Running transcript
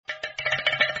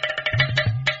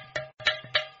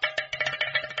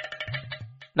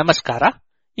ನಮಸ್ಕಾರ.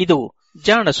 ಇದು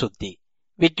ಜಾಣ ಸುದ್ದಿ,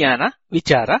 ವಿಜ್ಞಾನ,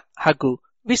 ವಿಚಾರ ಹಾಗೂ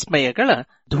ವಿಸ್ಮಯಗಳ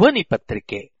ಧ್ವನಿ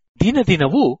ಪತ್ರಿಕೆ.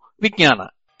 ದಿನದಿನವೂ ವಿಜ್ಞಾನ.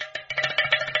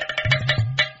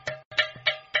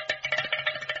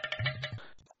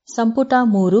 ಸಂಪುಟ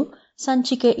 3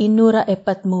 ಸಂಚಿಕೆ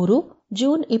 273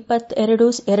 ಜೂನ್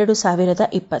 22,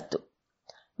 2020.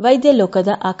 ವೈದ್ಯ ಲೋಕದ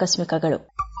ಆಕಸ್ಮಿಕಗಳು.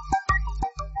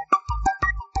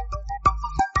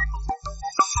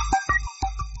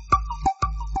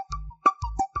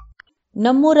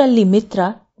 ನಮ್ಮೂರಲ್ಲಿ ಮಿತ್ರ,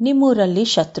 ನಿಮ್ಮೂರಲ್ಲಿ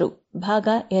ಶತ್ರು, ಭಾಗ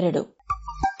 2.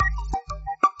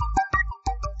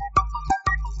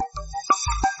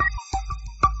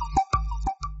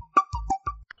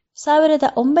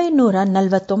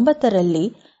 1949ರಲ್ಲಿ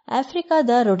ಆಫ್ರಿಕಾದ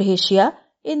ರೊಡೇಶಿಯಾ,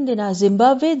 ಇಂದಿನ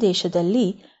ಜಿಂಬಾಬ್ವೆ ದೇಶದಲ್ಲಿ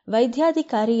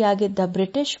ವೈದ್ಯಾಧಿಕಾರಿಯಾಗಿದ್ದ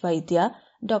ಬ್ರಿಟಿಷ್ ವೈದ್ಯ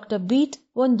ಡಾ. ಬೀಟ್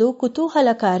ಒಂದು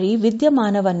ಕುತೂಹಲಕಾರಿ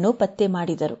ವಿದ್ಯಮಾನವನ್ನು ಪತ್ತೆ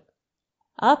ಮಾಡಿದರು.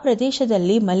 ಆ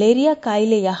ಪ್ರದೇಶದಲ್ಲಿ ಮಲೇರಿಯಾ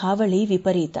ಕಾಯಿಲೆಯ ಹಾವಳಿ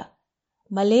ವಿಪರೀತ.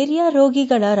 ಮಲೇರಿಯಾ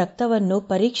ರೋಗಿಗಳ ರಕ್ತವನ್ನು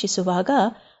ಪರೀಕ್ಷಿಸುವಾಗ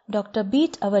ಡಾ.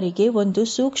 ಬೀಟ್ ಅವರಿಗೆ ಒಂದು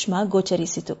ಸೂಕ್ಷ್ಮ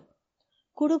ಗೋಚರಿಸಿತು.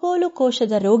 ಕುಡುಗೋಲು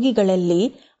ಕೋಶದ ರೋಗಿಗಳಲ್ಲಿ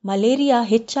ಮಲೇರಿಯಾ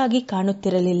ಹೆಚ್ಚಾಗಿ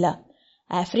ಕಾಣುತ್ತಿರಲಿಲ್ಲ.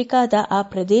 ಆಫ್ರಿಕಾದ ಆ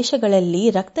ಪ್ರದೇಶಗಳಲ್ಲಿ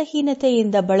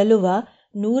ರಕ್ತಹೀನತೆಯಿಂದ ಬಳಲುವ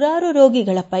ನೂರಾರು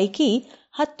ರೋಗಿಗಳ ಪೈಕಿ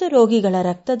 10 ರೋಗಿಗಳ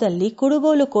ರಕ್ತದಲ್ಲಿ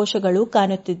ಕುಡುಗೋಲು ಕೋಶಗಳು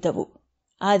ಕಾಣುತ್ತಿದ್ದವು.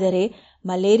 ಆದರೆ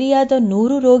ಮಲೇರಿಯಾದ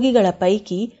 100 ರೋಗಿಗಳ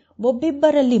ಪೈಕಿ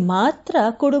ಒಬ್ಬಿಬ್ಬರಲ್ಲಿ ಮಾತ್ರ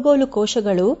ಕುಡುಗೋಲು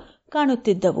ಕೋಶಗಳು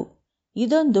ಕಾಣುತ್ತಿದ್ದವು.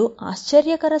 ಇದೊಂದು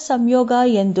ಆಶ್ಚರ್ಯಕರ ಸಂಯೋಗ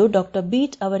ಎಂದು ಡಾ.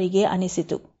 ಬೀಟ್ ಅವರಿಗೆ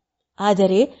ಅನಿಸಿತು.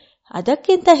 ಆದರೆ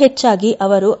ಅದಕ್ಕಿಂತ ಹೆಚ್ಚಾಗಿ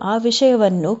ಅವರು ಆ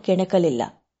ವಿಷಯವನ್ನು ಕೆಣಕಲಿಲ್ಲ.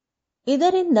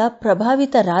 ಇದರಿಂದ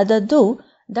ಪ್ರಭಾವಿತರಾದದ್ದು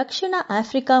ದಕ್ಷಿಣ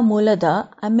ಆಫ್ರಿಕಾ ಮೂಲದ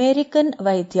ಅಮೆರಿಕನ್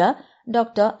ವೈದ್ಯ ಡಾ.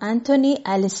 Anthony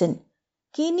Allison.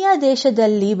 ಕೀನ್ಯಾ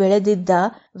ದೇಶದಲ್ಲಿ ಬೆಳೆದಿದ್ದ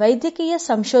ವೈದ್ಯಕೀಯ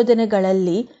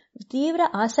ಸಂಶೋಧನೆಗಳಲ್ಲಿ ತೀವ್ರ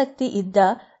ಆಸಕ್ತಿ ಇದ್ದ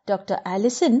ಡಾ.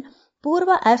 ಆಲಿಸನ್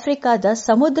ಪೂರ್ವ ಆಫ್ರಿಕಾದ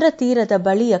ಸಮುದ್ರ ತೀರದ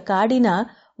ಬಳಿಯ ಕಾಡಿನ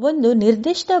ಒಂದು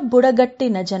ನಿರ್ದಿಷ್ಟ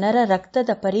ಬುಡಗಟ್ಟಿನ ಜನರ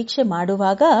ರಕ್ತದ ಪರೀಕ್ಷೆ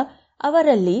ಮಾಡುವಾಗ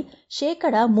ಅವರಲ್ಲಿ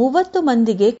 30%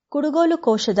 ಮಂದಿಗೆ ಕುಡುಗೋಲು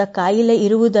ಕೋಶದ ಕಾಯಿಲೆ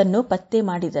ಇರುವುದನ್ನು ಪತ್ತೆ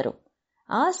ಮಾಡಿದರು.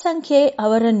 ಆ ಸಂಖ್ಯೆ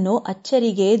ಅವರನ್ನು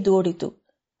ಅಚ್ಚರಿಗೆ ದೂಡಿತು.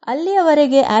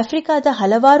 ಅಲ್ಲಿಯವರೆಗೆ ಆಫ್ರಿಕಾದ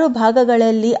ಹಲವಾರು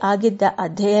ಭಾಗಗಳಲ್ಲಿ ಆಗಿದ್ದ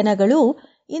ಅಧ್ಯಯನಗಳು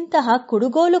ಇಂತಹ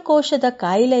ಕುಡುಗೋಲು ಕೋಶದ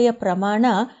ಕಾಯಿಲೆಯ ಪ್ರಮಾಣ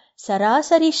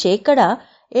ಸರಾಸರಿ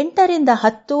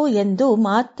 8-10 ಎಂದು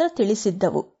ಮಾತ್ರ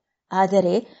ತಿಳಿಸಿದ್ದವು.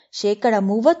 ಆದರೆ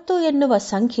 30% ಎನ್ನುವ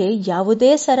ಸಂಖ್ಯೆ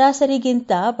ಯಾವುದೇ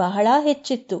ಸರಾಸರಿಗಿಂತ ಬಹಳ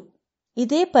ಹೆಚ್ಚಿತ್ತು.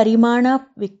 ಇದೇ ಪರಿಮಾಣ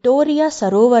ವಿಕ್ಟೋರಿಯಾ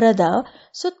ಸರೋವರದ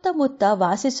ಸುತ್ತಮುತ್ತ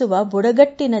ವಾಸಿಸುವ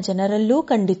ಬುಡಗಟ್ಟಿನ ಜನರಲ್ಲೂ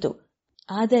ಕಂಡಿತು.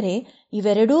 ಆದರೆ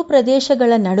ಇವೆರಡೂ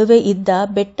ಪ್ರದೇಶಗಳ ನಡುವೆ ಇದ್ದ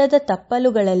ಬೆಟ್ಟದ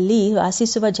ತಪ್ಪಲುಗಳಲ್ಲಿ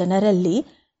ವಾಸಿಸುವ ಜನರಲ್ಲಿ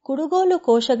ಕುಡುಗೋಲು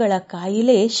ಕೋಶಗಳ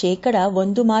ಕಾಯಿಲೆ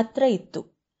 1% ಮಾತ್ರ ಇತ್ತು.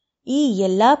 ಈ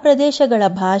ಎಲ್ಲಾ ಪ್ರದೇಶಗಳ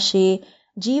ಭಾಷೆ,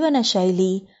 ಜೀವನ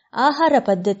ಶೈಲಿ, ಆಹಾರ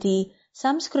ಪದ್ಧತಿ,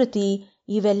 ಸಂಸ್ಕೃತಿ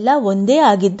ಇವೆಲ್ಲ ಒಂದೇ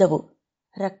ಆಗಿದ್ದವು.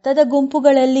 ರಕ್ತದ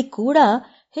ಗುಂಪುಗಳಲ್ಲಿ ಕೂಡ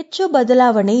ಹೆಚ್ಚು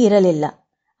ಬದಲಾವಣೆ ಇರಲಿಲ್ಲ.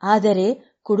 ಆದರೆ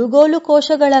ಕುಡುಗೋಲು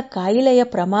ಕೋಶಗಳ ಕಾಯಿಲೆಯ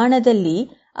ಪ್ರಮಾಣದಲ್ಲಿ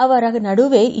ಅವರ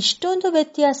ನಡುವೆ ಇಷ್ಟೊಂದು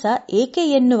ವ್ಯತ್ಯಾಸ ಏಕೆ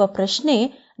ಎನ್ನುವ ಪ್ರಶ್ನೆ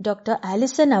ಡಾ.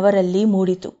 ಆಲಿಸನ್ ಅವರಲ್ಲಿ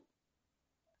ಮೂಡಿತು.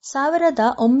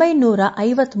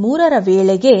 1953ರ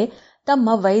ವೇಳೆಗೆ ತಮ್ಮ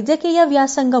ವೈದ್ಯಕೀಯ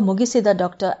ವ್ಯಾಸಂಗ ಮುಗಿಸಿದ ಡಾ.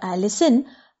 ಆಲಿಸನ್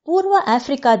ಪೂರ್ವ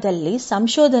ಆಫ್ರಿಕಾದಲ್ಲಿ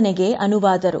ಸಂಶೋಧನೆಗೆ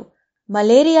ಅನುವಾದರು.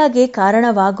 ಮಲೇರಿಯಾಗೆ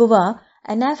ಕಾರಣವಾಗುವ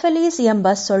ಅನಾಫೆಲೀಸ್ ಎಂಬ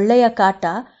ಸೊಳ್ಳೆಯ ಕಾಟ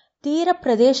ತೀರ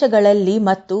ಪ್ರದೇಶಗಳಲ್ಲಿ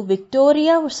ಮತ್ತು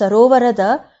ವಿಕ್ಟೋರಿಯಾ ಸರೋವರದ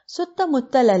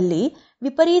ಸುತ್ತಮುತ್ತಲಲ್ಲಿ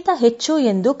ವಿಪರೀತ ಹೆಚ್ಚು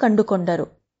ಎಂದು ಕಂಡುಕೊಂಡರು.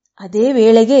 ಅದೇ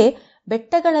ವೇಳೆಗೆ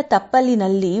ಬೆಟ್ಟಗಳ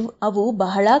ತಪ್ಪಲಿನಲ್ಲಿ ಅವು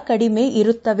ಬಹಳ ಕಡಿಮೆ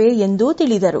ಇರುತ್ತವೆ ಎಂದೂ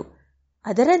ತಿಳಿದರು.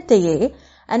 ಅದರಂತೆಯೇ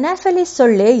ಅನಾಫೆಲಿಸ್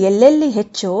ಸೊಳ್ಳೆ ಎಲ್ಲೆಲ್ಲಿ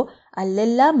ಹೆಚ್ಚೋ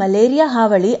ಅಲ್ಲೆಲ್ಲ ಮಲೇರಿಯಾ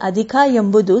ಹಾವಳಿ ಅಧಿಕ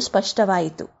ಎಂಬುದು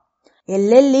ಸ್ಪಷ್ಟವಾಯಿತು.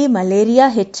 ಎಲ್ಲೆಲ್ಲಿ ಮಲೇರಿಯಾ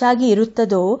ಹೆಚ್ಚಾಗಿ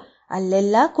ಇರುತ್ತದೋ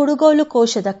ಅಲ್ಲೆಲ್ಲ ಕುಡುಗೋಲು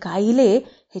ಕೋಶದ ಕಾಯಿಲೆ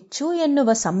ಹೆಚ್ಚು ಎನ್ನುವ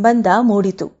ಸಂಬಂಧ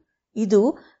ಮೂಡಿತು. ಇದು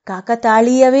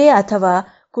ಕಾಕತಾಳೀಯವೇ ಅಥವಾ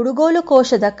ಕುಡುಗೋಲು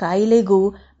ಕೋಶದ ಕಾಯಿಲೆಗೂ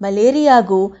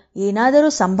ಮಲೇರಿಯಾಗೂ ಏನಾದರೂ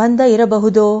ಸಂಬಂಧ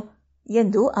ಇರಬಹುದೋ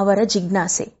ಎಂದು ಅವರ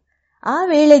ಜಿಜ್ಞಾಸೆ. ಆ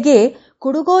ವೇಳೆಗೆ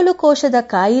ಕುಡುಗೋಲು ಕೋಶದ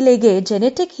ಕಾಯಿಲೆಗೆ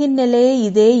ಜೆನೆಟಿಕ್ ಹಿನ್ನೆಲೆ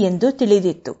ಇದೆ ಎಂದು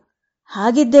ತಿಳಿದಿತ್ತು.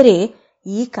 ಹಾಗಿದ್ದರೆ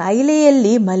ಈ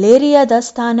ಕಾಯಿಲೆಯಲ್ಲಿ ಮಲೇರಿಯಾದ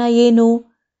ಸ್ಥಾನ ಏನು?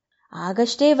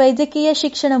 ಆಗಷ್ಟೇ ವೈದ್ಯಕೀಯ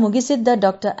ಶಿಕ್ಷಣ ಮುಗಿಸಿದ್ದ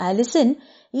ಡಾ. ಆಲಿಸನ್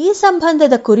ಈ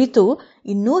ಸಂಬಂಧದ ಕುರಿತು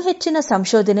ಇನ್ನೂ ಹೆಚ್ಚಿನ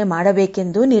ಸಂಶೋಧನೆ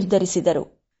ಮಾಡಬೇಕೆಂದು ನಿರ್ಧರಿಸಿದರು.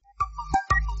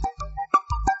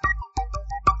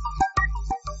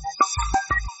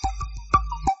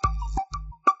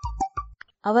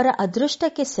 ಅವರ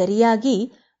ಅದೃಷ್ಟಕ್ಕೆ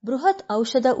ಸರಿಯಾಗಿ ಬೃಹತ್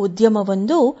ಔಷಧ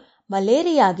ಉದ್ಯಮವೊಂದು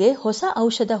ಮಲೇರಿಯಾಗೆ ಹೊಸ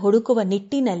ಔಷಧ ಹುಡುಕುವ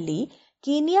ನಿಟ್ಟಿನಲ್ಲಿ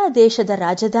ಕೀನ್ಯಾ ದೇಶದ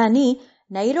ರಾಜಧಾನಿ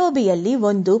ನೈರೋಬಿಯಲ್ಲಿ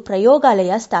ಒಂದು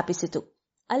ಪ್ರಯೋಗಾಲಯ ಸ್ಥಾಪಿಸಿತು.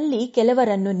 ಅಲ್ಲಿ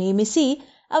ಕೆಲವರನ್ನು ನೇಮಿಸಿ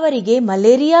ಅವರಿಗೆ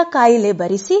ಮಲೇರಿಯಾ ಕಾಯಿಲೆ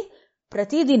ಬರಿಸಿ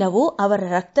ಪ್ರತಿದಿನವೂ ಅವರ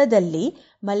ರಕ್ತದಲ್ಲಿ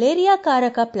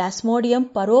ಮಲೇರಿಯಾಕಾರಕ ಪ್ಲಾಸ್ಮೋಡಿಯಂ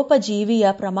ಪರೋಪಜೀವಿಯ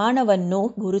ಪ್ರಮಾಣವನ್ನು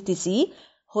ಗುರುತಿಸಿ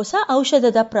ಹೊಸ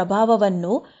ಔಷಧದ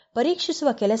ಪ್ರಭಾವವನ್ನು ಪರೀಕ್ಷಿಸುವ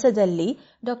ಕೆಲಸದಲ್ಲಿ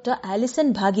ಡಾ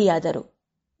ಆಲಿಸನ್ ಭಾಗಿಯಾದರು.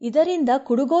 ಇದರಿಂದ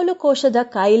ಕುಡುಗೋಲು ಕೋಶದ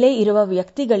ಕಾಯಿಲೆ ಇರುವ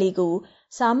ವ್ಯಕ್ತಿಗಳಿಗೂ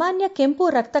ಸಾಮಾನ್ಯ ಕೆಂಪು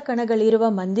ರಕ್ತ ಕಣಗಳಿರುವ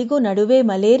ಮಂದಿಗೂ ನಡುವೆ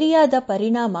ಮಲೇರಿಯಾದ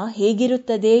ಪರಿಣಾಮ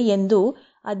ಹೇಗಿರುತ್ತದೆ ಎಂದು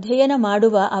ಅಧ್ಯಯನ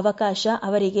ಮಾಡುವ ಅವಕಾಶ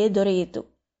ಅವರಿಗೆ ದೊರೆಯಿತು.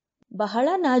 ಬಹಳ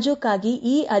ನಾಜೂಕಾಗಿ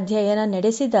ಈ ಅಧ್ಯಯನ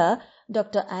ನಡೆಸಿದ ಡಾ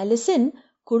ಆಲಿಸನ್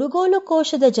ಕುಡುಗೋಲು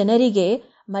ಕೋಶದ ಜನರಿಗೆ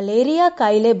ಮಲೇರಿಯಾ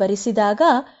ಕಾಯಿಲೆ ಬರಿಸಿದಾಗ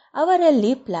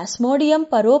ಅವರಲ್ಲಿ ಪ್ಲಾಸ್ಮೋಡಿಯಂ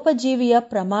ಪರೋಪಜೀವಿಯ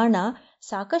ಪ್ರಮಾಣ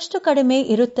ಸಾಕಷ್ಟು ಕಡಿಮೆ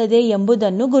ಇರುತ್ತದೆ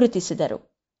ಎಂಬುದನ್ನು ಗುರುತಿಸಿದರು.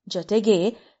 ಜೊತೆಗೆ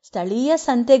ಸ್ಥಳೀಯ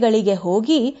ಸಂತೆಗಳಿಗೆ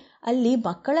ಹೋಗಿ ಅಲ್ಲಿ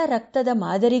ಮಕ್ಕಳ ರಕ್ತದ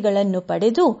ಮಾದರಿಗಳನ್ನು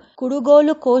ಪಡೆದು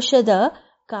ಕುಡುಗೋಲು ಕೋಶದ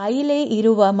ಕಾಯಿಲೆ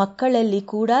ಇರುವ ಮಕ್ಕಳಲ್ಲಿ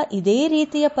ಕೂಡ ಇದೇ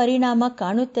ರೀತಿಯ ಪರಿಣಾಮ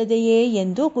ಕಾಣುತ್ತದೆಯೇ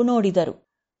ಎಂದು ನೋಡಿದರು.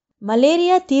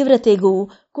 ಮಲೇರಿಯಾ ತೀವ್ರತೆಗೂ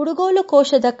ಕುಡುಗೋಲು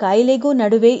ಕೋಶದ ಕಾಯಿಲೆಗೂ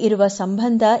ನಡುವೆ ಇರುವ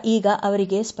ಸಂಬಂಧ ಈಗ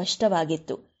ಅವರಿಗೆ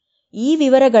ಸ್ಪಷ್ಟವಾಗಿತ್ತು. ಈ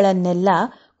ವಿವರಗಳನ್ನೆಲ್ಲ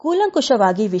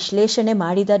ಕೂಲಂಕುಷವಾಗಿ ವಿಶ್ಲೇಷಣೆ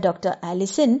ಮಾಡಿದ ಡಾ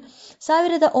ಆಲಿಸನ್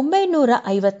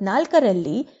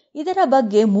 1954ರಲ್ಲಿ ಇದರ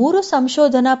ಬಗ್ಗೆ 3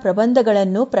 ಸಂಶೋಧನಾ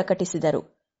ಪ್ರಬಂಧಗಳನ್ನು ಪ್ರಕಟಿಸಿದರು.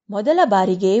 ಮೊದಲ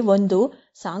ಬಾರಿಗೆ ಒಂದು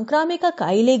ಸಾಂಕ್ರಾಮಿಕ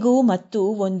ಕಾಯಿಲೆಗೂ ಮತ್ತು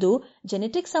ಒಂದು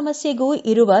ಜೆನೆಟಿಕ್ ಸಮಸ್ಯೆಗೂ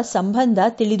ಇರುವ ಸಂಬಂಧ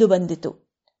ತಿಳಿದುಬಂದಿತು.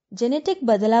 ಜೆನೆಟಿಕ್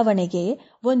ಬದಲಾವಣೆಗೆ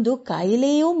ಒಂದು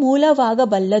ಕಾಯಿಲೆಯೂ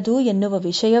ಮೂಲವಾಗಬಲ್ಲದು ಎನ್ನುವ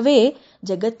ವಿಷಯವೇ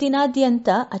ಜಗತ್ತಿನಾದ್ಯಂತ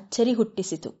ಅಚ್ಚರಿ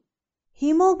ಹುಟ್ಟಿಸಿತು.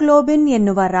 ಹಿಮೋಗ್ಲೋಬಿನ್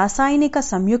ಎನ್ನುವ ರಾಸಾಯನಿಕ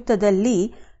ಸಂಯುಕ್ತದಲ್ಲಿ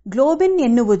ಗ್ಲೋಬಿನ್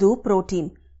ಎನ್ನುವುದು ಪ್ರೋಟೀನ್.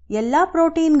 ಎಲ್ಲ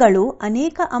ಪ್ರೋಟೀನ್ಗಳು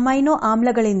ಅನೇಕ ಅಮೈನೋ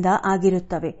ಆಮ್ಲಗಳಿಂದ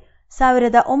ಆಗಿರುತ್ತವೆ.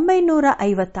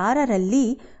 1956ರಲ್ಲಿ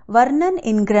ವರ್ನನ್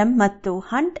ಇಂಗ್ರಮ್ ಮತ್ತು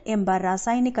ಹಂಟ್ ಎಂಬ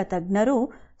ರಾಸಾಯನಿಕ ತಜ್ಞರು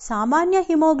ಸಾಮಾನ್ಯ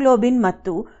ಹಿಮೋಗ್ಲೋಬಿನ್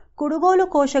ಮತ್ತು ಕುಡುಗೋಲು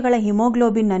ಕೋಶಗಳ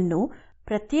ಹಿಮೋಗ್ಲೋಬಿನ್ ಅನ್ನು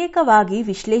ಪ್ರತ್ಯೇಕವಾಗಿ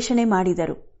ವಿಶ್ಲೇಷಣೆ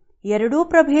ಮಾಡಿದರು. ಎರಡೂ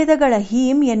ಪ್ರಭೇದಗಳ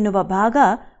ಹೀಮ್ ಎನ್ನುವ ಭಾಗ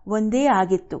ಒಂದೇ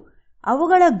ಆಗಿತ್ತು.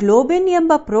 ಅವುಗಳ ಗ್ಲೋಬಿನ್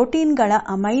ಎಂಬ ಪ್ರೋಟೀನ್ಗಳ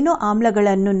ಅಮೈನೋ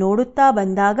ಆಮ್ಲಗಳನ್ನು ನೋಡುತ್ತಾ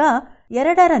ಬಂದಾಗ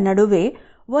ಎರಡರ ನಡುವೆ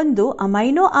ಒಂದು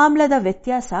ಅಮೈನೋ ಆಮ್ಲದ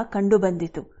ವ್ಯತ್ಯಾಸ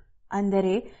ಕಂಡುಬಂದಿತು.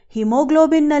 ಅಂದರೆ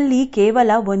ಹಿಮೋಗ್ಲೋಬಿನ್ನಲ್ಲಿ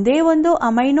ಕೇವಲ ಒಂದೇ ಒಂದು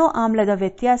ಅಮೈನೋ ಆಮ್ಲದ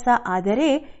ವ್ಯತ್ಯಾಸ ಆದರೆ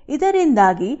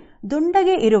ಇದರಿಂದಾಗಿ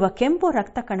ದುಂಡಗೆ ಇರುವ ಕೆಂಪು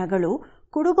ರಕ್ತ ಕಣಗಳು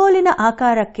ಕುಡುಗೋಲಿನ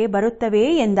ಆಕಾರಕ್ಕೆ ಬರುತ್ತವೆ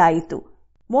ಎಂದಾಯಿತು.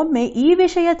 ಒಮ್ಮೆ ಈ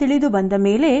ವಿಷಯ ತಿಳಿದು ಬಂದ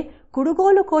ಮೇಲೆ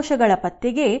ಕುಡುಗೋಲು ಕೋಶಗಳ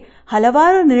ಪತ್ತೆಗೆ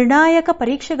ಹಲವಾರು ನಿರ್ಣಾಯಕ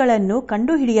ಪರೀಕ್ಷೆಗಳನ್ನು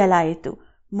ಕಂಡುಹಿಡಿಯಲಾಯಿತು.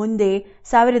 ಮುಂದೆ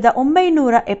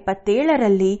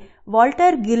 1977ರಲ್ಲಿ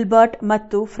ವಾಲ್ಟರ್ ಗಿಲ್ಬರ್ಟ್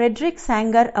ಮತ್ತು ಫ್ರೆಡ್ರಿಕ್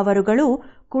ಸ್ಯಾಂಗರ್ ಅವರುಗಳು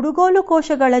ಕುಡುಗೋಲು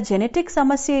ಕೋಶಗಳ ಜೆನೆಟಿಕ್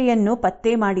ಸಮಸ್ಯೆಯನ್ನು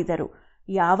ಪತ್ತೆ ಮಾಡಿದರು.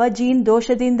 ಯಾವ ಜೀನ್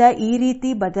ದೋಷದಿಂದ ಈ ರೀತಿ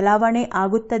ಬದಲಾವಣೆ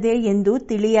ಆಗುತ್ತದೆ ಎಂದು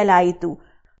ತಿಳಿಯಲಾಯಿತು.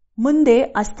 ಮುಂದೆ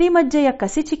ಅಸ್ಥಿಮಜ್ಜೆಯ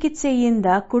ಕಸಿ ಚಿಕಿತ್ಸೆಯಿಂದ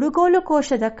ಕುಡುಗೋಲು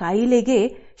ಕೋಶದ ಕಾಯಿಲೆಗೆ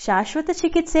ಶಾಶ್ವತ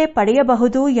ಚಿಕಿತ್ಸೆ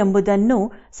ಪಡೆಯಬಹುದು ಎಂಬುದನ್ನು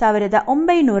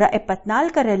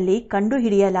 1974ರಲ್ಲಿ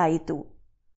ಕಂಡುಹಿಡಿಯಲಾಯಿತು.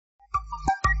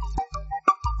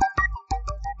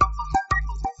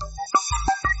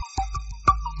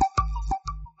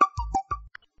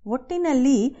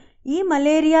 ಒಟ್ಟಿನಲ್ಲಿ ಈ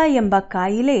ಮಲೇರಿಯಾ ಎಂಬ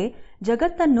ಕಾಯಿಲೆ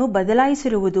ಜಗತ್ತನ್ನು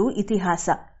ಬದಲಾಯಿಸಿರುವುದು ಇತಿಹಾಸ.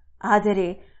 ಆದರೆ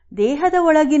ದೇಹದ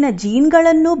ಒಳಗಿನ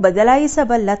ಜೀನ್ಗಳನ್ನು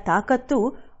ಬದಲಾಯಿಸಬಲ್ಲ ತಾಕತ್ತು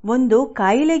ಒಂದು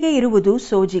ಕಾಯಿಲೆಗೆ ಇರುವುದು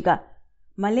ಸೋಜಿಗ.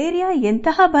 ಮಲೇರಿಯಾ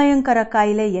ಎಂತಹ ಭಯಂಕರ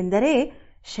ಕಾಯಿಲೆ ಎಂದರೆ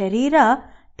ಶರೀರ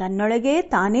ತನ್ನೊಳಗೆ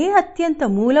ತಾನೇ ಅತ್ಯಂತ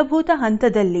ಮೂಲಭೂತ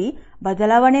ಹಂತದಲ್ಲಿ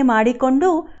ಬದಲಾವಣೆ ಮಾಡಿಕೊಂಡು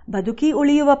ಬದುಕಿ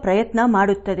ಉಳಿಯುವ ಪ್ರಯತ್ನ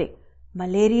ಮಾಡುತ್ತದೆ.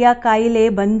 ಮಲೇರಿಯಾ ಕಾಯಿಲೆ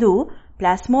ಬಂದು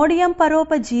ಪ್ಲಾಸ್ಮೋಡಿಯಂ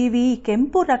ಪರೋಪಜೀವಿ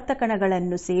ಕೆಂಪು ರಕ್ತ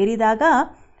ಕಣಗಳನ್ನು ಸೇರಿದಾಗ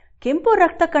ಕೆಂಪು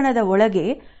ರಕ್ತ ಕಣದ ಒಳಗೆ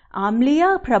ಆಮ್ಲೀಯ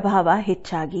ಪ್ರಭಾವ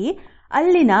ಹೆಚ್ಚಾಗಿ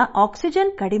ಅಲ್ಲಿನ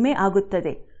ಆಕ್ಸಿಜನ್ ಕಡಿಮೆ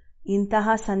ಆಗುತ್ತದೆ.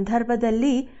 ಇಂತಹ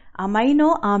ಸಂದರ್ಭದಲ್ಲಿ ಅಮೈನೋ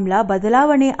ಆಮ್ಲ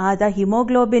ಬದಲಾವಣೆ ಆದ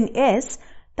ಹಿಮೋಗ್ಲೋಬಿನ್ ಎಸ್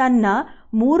ತನ್ನ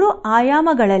 3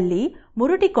 ಆಯಾಮಗಳಲ್ಲಿ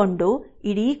ಮುರುಟಿಕೊಂಡು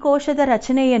ಇಡೀ ಕೋಶದ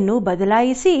ರಚನೆಯನ್ನು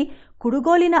ಬದಲಾಯಿಸಿ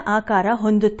ಕುಡುಗೋಲಿನ ಆಕಾರ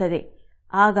ಹೊಂದುತ್ತದೆ.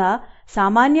 ಆಗ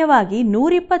ಸಾಮಾನ್ಯವಾಗಿ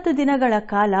 120 ದಿನಗಳ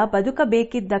ಕಾಲ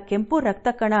ಬದುಕಬೇಕಿದ್ದ ಕೆಂಪು ರಕ್ತ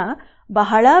ಕಣ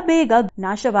ಬಹಳ ಬೇಗ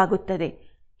ನಾಶವಾಗುತ್ತದೆ.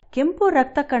 ಕೆಂಪು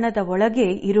ರಕ್ತ ಕಣದ ಒಳಗೆ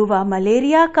ಇರುವ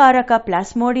ಮಲೇರಿಯಾಕಾರಕ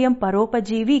ಪ್ಲಾಸ್ಮೋಡಿಯಂ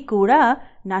ಪರೋಪಜೀವಿ ಕೂಡ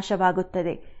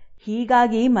ನಾಶವಾಗುತ್ತದೆ.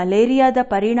 ಹೀಗಾಗಿ ಮಲೇರಿಯಾದ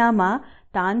ಪರಿಣಾಮ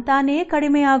ತಾನೇ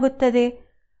ಕಡಿಮೆಯಾಗುತ್ತದೆ.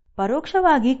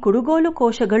 ಪರೋಕ್ಷವಾಗಿ ಕುಡುಗೋಲು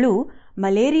ಕೋಶಗಳು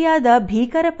ಮಲೇರಿಯಾದ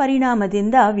ಭೀಕರ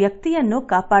ಪರಿಣಾಮದಿಂದ ವ್ಯಕ್ತಿಯನ್ನು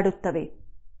ಕಾಪಾಡುತ್ತವೆ.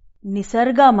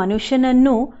 ನಿಸರ್ಗ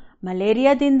ಮನುಷ್ಯನನ್ನು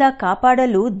ಮಲೇರಿಯಾದಿಂದ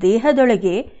ಕಾಪಾಡಲು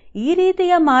ದೇಹದೊಳಗೆ ಈ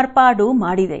ರೀತಿಯ ಮಾರ್ಪಾಡು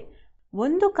ಮಾಡಿದೆ.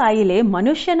 ಒಂದು ಕಾಯಿಲೆ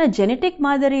ಮನುಷ್ಯನ ಜೆನೆಟಿಕ್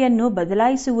ಮಾದರಿಯನ್ನು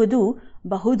ಬದಲಾಯಿಸುವುದು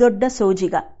ಬಹುದೊಡ್ಡ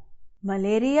ಸೋಜಿಗ.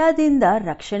 ಮಲೇರಿಯಾದಿಂದ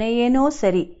ರಕ್ಷಣೆಯೇನೋ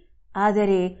ಸರಿ,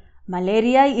 ಆದರೆ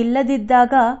ಮಲೇರಿಯಾ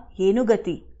ಇಲ್ಲದಿದ್ದಾಗ ಏನು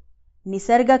ಗತಿ?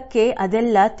 ನಿಸರ್ಗಕ್ಕೆ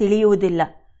ಅದೆಲ್ಲ ತಿಳಿಯುವುದಿಲ್ಲ.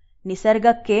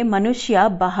 ನಿಸರ್ಗಕ್ಕೆ ಮನುಷ್ಯ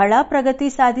ಬಹಳ ಪ್ರಗತಿ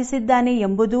ಸಾಧಿಸಿದ್ದಾನೆ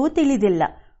ಎಂಬುದೂ ತಿಳಿದಿಲ್ಲ.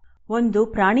 ಒಂದು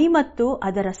ಪ್ರಾಣಿ ಮತ್ತು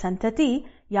ಅದರ ಸಂತತಿ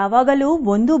ಯಾವಾಗಲೂ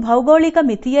ಒಂದು ಭೌಗೋಳಿಕ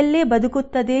ಮಿತಿಯಲ್ಲೇ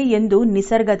ಬದುಕುತ್ತದೆ ಎಂದು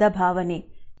ನಿಸರ್ಗದ ಭಾವನೆ.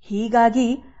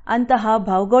 ಹೀಗಾಗಿ ಅಂತಹ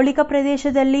ಭೌಗೋಳಿಕ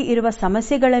ಪ್ರದೇಶದಲ್ಲಿ ಇರುವ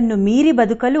ಸಮಸ್ಯೆಗಳನ್ನು ಮೀರಿ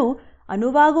ಬದುಕಲು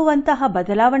ಅನುವಾಗುವಂತಹ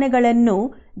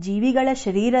ಬದಲಾವಣೆಗಳನ್ನು ಜೀವಿಗಳ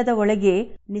ಶರೀರದ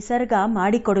ಒಳಗೆ ನಿಸರ್ಗ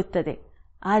ಮಾಡಿಕೊಡುತ್ತದೆ.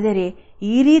 ಆದರೆ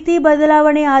ಈ ರೀತಿ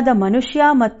ಬದಲಾವಣೆ ಆದ ಮನುಷ್ಯ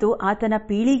ಮತ್ತು ಆತನ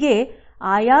ಪೀಳಿಗೆ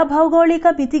ಆಯಾ ಭೌಗೋಳಿಕ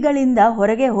ಮಿತಿಗಳಿಂದ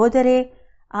ಹೊರಗೆ ಹೋದರೆ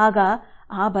ಆಗ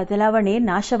ಆ ಬದಲಾವಣೆ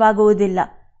ನಾಶವಾಗುವುದಿಲ್ಲ,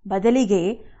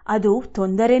 ಬದಲಿಗೆ ಅದು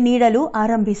ತೊಂದರೆ ನೀಡಲು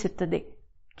ಆರಂಭಿಸುತ್ತದೆ.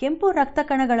 ಕೆಂಪು ರಕ್ತ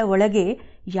ಕಣಗಳ ಒಳಗೆ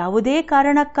ಯಾವುದೇ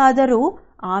ಕಾರಣಕ್ಕಾದರೂ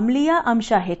ಆಮ್ಲೀಯ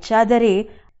ಅಂಶ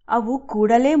ಹೆಚ್ಚಾದರೆ ಅವು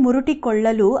ಕೂಡಲೇ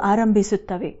ಮುರುಟಿಕೊಳ್ಳಲು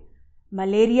ಆರಂಭಿಸುತ್ತವೆ.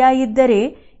 ಮಲೇರಿಯಾ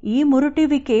ಇದ್ದರೆ ಈ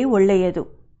ಮುರುಟುವಿಕೆ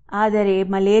ಒಳ್ಳೆಯದು. ಆದರೆ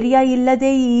ಮಲೇರಿಯಾ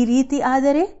ಇಲ್ಲದೆ ಈ ರೀತಿ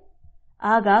ಆದರೆ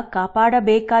ಆಗ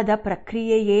ಕಾಪಾಡಬೇಕಾದ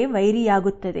ಪ್ರಕ್ರಿಯೆಯೇ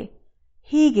ವೈರಿಯಾಗುತ್ತದೆ.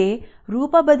 ಹೀಗೆ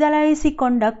ರೂಪ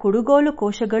ಬದಲಾಯಿಸಿಕೊಂಡ ಕುಡುಗೋಲು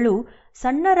ಕೋಶಗಳು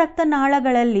ಸಣ್ಣ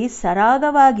ರಕ್ತನಾಳಗಳಲ್ಲಿ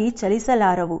ಸರಾಗವಾಗಿ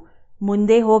ಚಲಿಸಲಾರವು.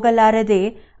 ಮುಂದೆ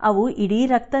ಹೋಗಲಾರದೆ ಅವು ಇಡೀ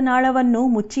ರಕ್ತನಾಳವನ್ನು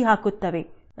ಮುಚ್ಚಿ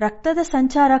ಹಾಕುತ್ತವೆ. ರಕ್ತದ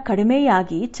ಸಂಚಾರ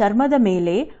ಕಡಿಮೆಯಾಗಿ ಚರ್ಮದ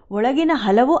ಮೇಲೆ ಒಳಗಿನ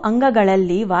ಹಲವು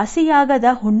ಅಂಗಗಳಲ್ಲಿ ವಾಸಿಯಾಗದ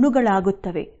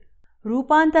ಹುಣ್ಣುಗಳಾಗುತ್ತವೆ.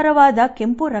 ರೂಪಾಂತರವಾದ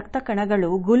ಕೆಂಪು ರಕ್ತ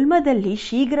ಕಣಗಳು ಗುಲ್ಮದಲ್ಲಿ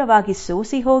ಶೀಘ್ರವಾಗಿ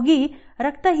ಸೋಸಿ ಹೋಗಿ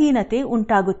ರಕ್ತಹೀನತೆ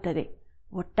ಉಂಟಾಗುತ್ತದೆ.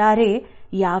 ಒಟ್ಟಾರೆ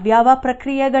ಯಾವ್ಯಾವ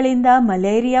ಪ್ರಕ್ರಿಯೆಗಳಿಂದ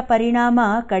ಮಲೇರಿಯಾ ಪರಿಣಾಮ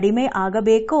ಕಡಿಮೆ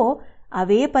ಆಗಬೇಕೋ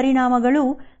ಅವೇ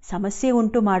ಪರಿಣಾಮಗಳು ಸಮಸ್ಯೆ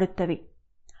ಉಂಟು ಮಾಡುತ್ತವೆ.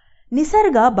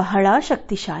 ನಿಸರ್ಗ ಬಹಳ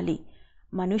ಶಕ್ತಿಶಾಲಿ.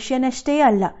 ಮನುಷ್ಯನಷ್ಟೇ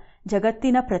ಅಲ್ಲ,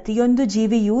 ಜಗತ್ತಿನ ಪ್ರತಿಯೊಂದು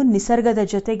ಜೀವಿಯೂ ನಿಸರ್ಗದ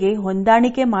ಜೊತೆಗೆ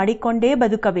ಹೊಂದಾಣಿಕೆ ಮಾಡಿಕೊಂಡೇ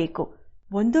ಬದುಕಬೇಕು.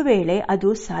 ಒಂದು ವೇಳೆ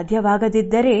ಅದು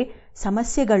ಸಾಧ್ಯವಾಗದಿದ್ದರೆ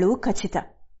ಸಮಸ್ಯೆಗಳು ಖಚಿತ.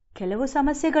 ಕೆಲವು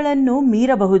ಸಮಸ್ಯೆಗಳನ್ನು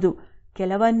ಮೀರಬಹುದು,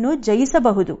 ಕೆಲವನ್ನು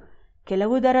ಜಯಿಸಬಹುದು,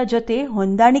 ಕೆಲವುದರ ಜೊತೆ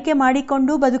ಹೊಂದಾಣಿಕೆ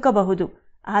ಮಾಡಿಕೊಂಡು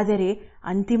ಬದುಕಬಹುದು. ಆದರೆ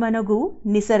ಅಂತಿಮನಗೂ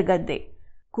ನಿಸರ್ಗದ್ದೇ.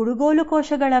 ಕುಡುಗೋಲು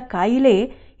ಕೋಶಗಳ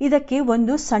ಕಾಯಿಲೆ ಇದಕ್ಕೆ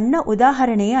ಒಂದು ಸಣ್ಣ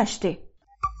ಉದಾಹರಣೆ ಅಷ್ಟೇ.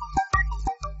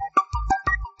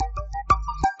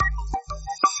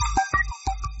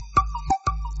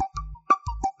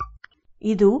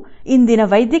 ಇದು ಇಂದಿನ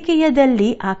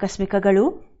ವೈದ್ಯಕೀಯದಲ್ಲಿ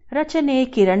ಆಕಸ್ಮಿಕಗಳು. ರಚನೆ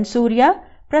ಕಿರಣ್ ಸೂರ್ಯ,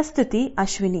 ಪ್ರಸ್ತುತಿ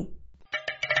ಅಶ್ವಿನಿ.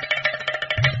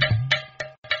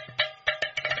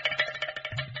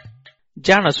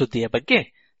 ಜಾಣ ಸುದ್ದಿಯ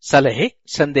ಬಗ್ಗೆ ಸಲಹೆ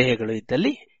ಸಂದೇಹಗಳು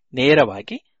ಇದ್ದಲ್ಲಿ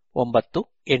ನೇರವಾಗಿ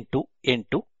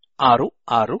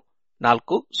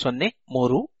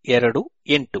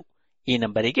 9886640328 ಈ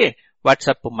ನಂಬರಿಗೆ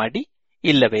ವಾಟ್ಸಪ್ ಮಾಡಿ,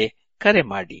 ಇಲ್ಲವೇ ಕರೆ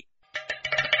ಮಾಡಿ.